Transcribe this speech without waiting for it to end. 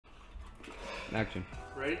Action.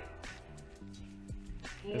 Ready?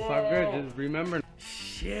 It's all good. Just remember.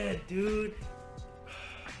 Shit, dude.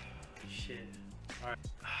 Shit. Alright.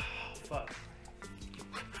 Fuck.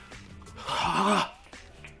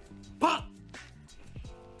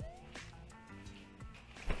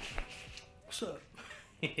 What's up?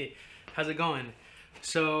 How's it going?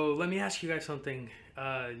 So let me ask you guys something.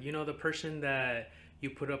 You know the person that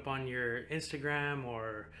you put up on your Instagram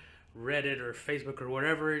or Reddit or Facebook or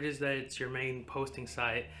whatever it is that it's your main posting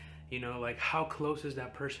site, you know, like how close is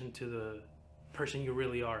that person to the person you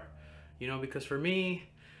really are? You know, because for me,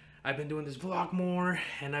 I've been doing this vlog more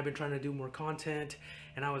and I've been trying to do more content,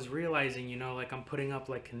 and I was realizing, you know, like I'm putting up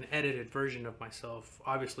like an edited version of myself,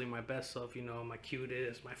 obviously my best self, you know, my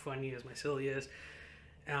cutest, my funniest, my silliest,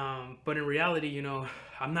 but in reality, you know,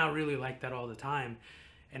 I'm not really like that all the time.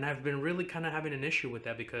 And I've been really kind of having an issue with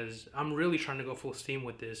that because I'm really trying to go full steam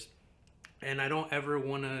with this. And I don't ever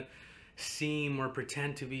want to seem or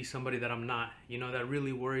pretend to be somebody that I'm not. You know, that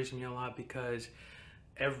really worries me a lot because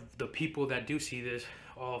the people that do see this,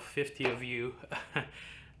 all 50 of you,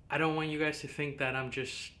 I don't want you guys to think that I'm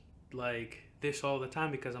just like this all the time,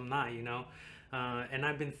 because I'm not, you know. And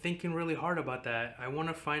I've been thinking really hard about that. I want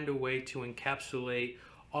to find a way to encapsulate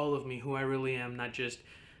all of me, who I really am, not just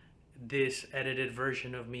this edited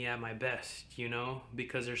version of me at my best, you know,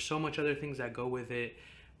 because there's so much other things that go with it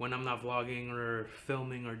when I'm not vlogging or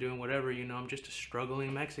filming or doing whatever. You know, I'm just a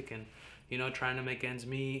struggling Mexican, you know, trying to make ends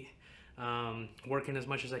meet, working as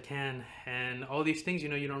much as I can, and all these things, you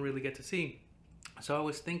know, you don't really get to see. So I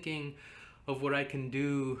was thinking of what I can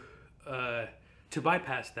do to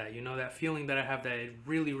bypass that, you know, that feeling that I have that it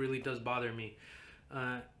really, really does bother me.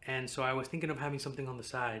 And so I was thinking of having something on the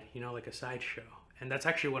side, you know, like a sideshow. And that's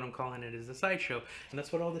actually what I'm calling it, is the sideshow. And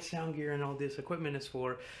that's what all the sound gear and all this equipment is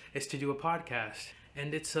for, is to do a podcast.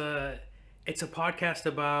 And it's a podcast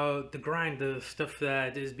about the grind, the stuff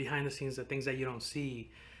that is behind the scenes, the things that you don't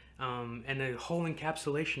see. And a whole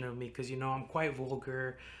encapsulation of me, because, you know, I'm quite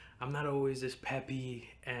vulgar. I'm not always this peppy,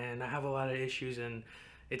 and I have a lot of issues, and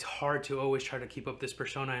it's hard to always try to keep up this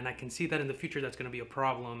persona. And I can see that in the future that's going to be a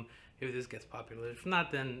problem if this gets popular. If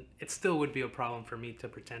not, then it still would be a problem for me to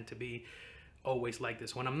pretend to be always like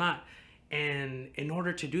this when I'm not. And in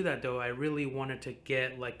order to do that, though, I really wanted to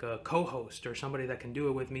get like a co-host or somebody that can do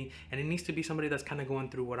it with me. And it needs to be somebody that's kind of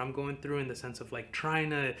going through what I'm going through, in the sense of like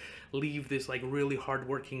trying to leave this like really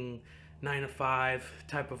hardworking 9-to-5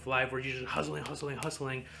 type of life where you're just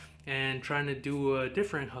hustling, and trying to do a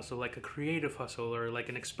different hustle, like a creative hustle or like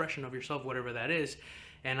an expression of yourself, whatever that is.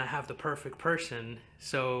 And I have the perfect person.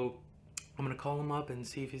 So I'm gonna call him up and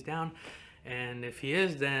see if he's down. And if he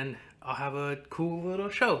is, then I'll have a cool little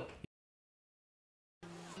show.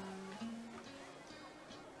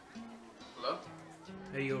 Hello?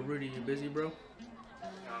 Hey, yo, Rudy, you busy, bro? Yeah,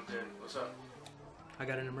 I'm good. What's up? I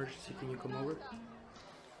got an emergency. Can you come over?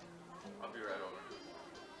 I'll be right over.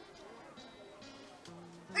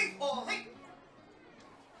 Hey, oh, hey!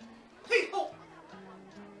 Hey, oh!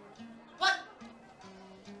 What?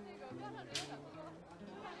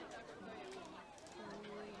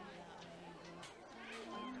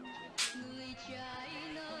 Người trai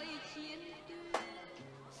nơi chiến tuyến,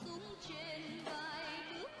 súng trên vai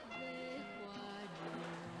bước về qua đường.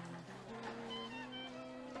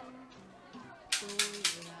 Tôi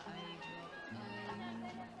lại gặp anh,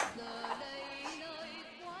 giờ đây nơi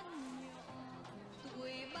quán nhỏ,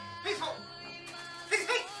 tuổi 30 mà có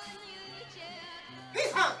như trẻ thơ.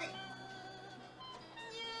 Hey, sao?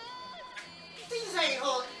 Tinh dày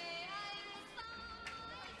rồi.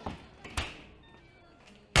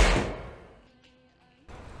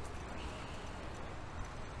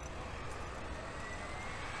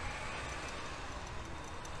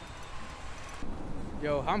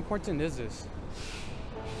 Yo, how important is this?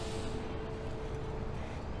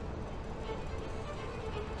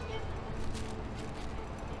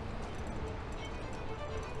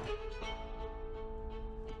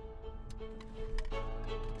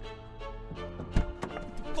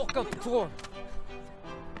 Fuck up the floor.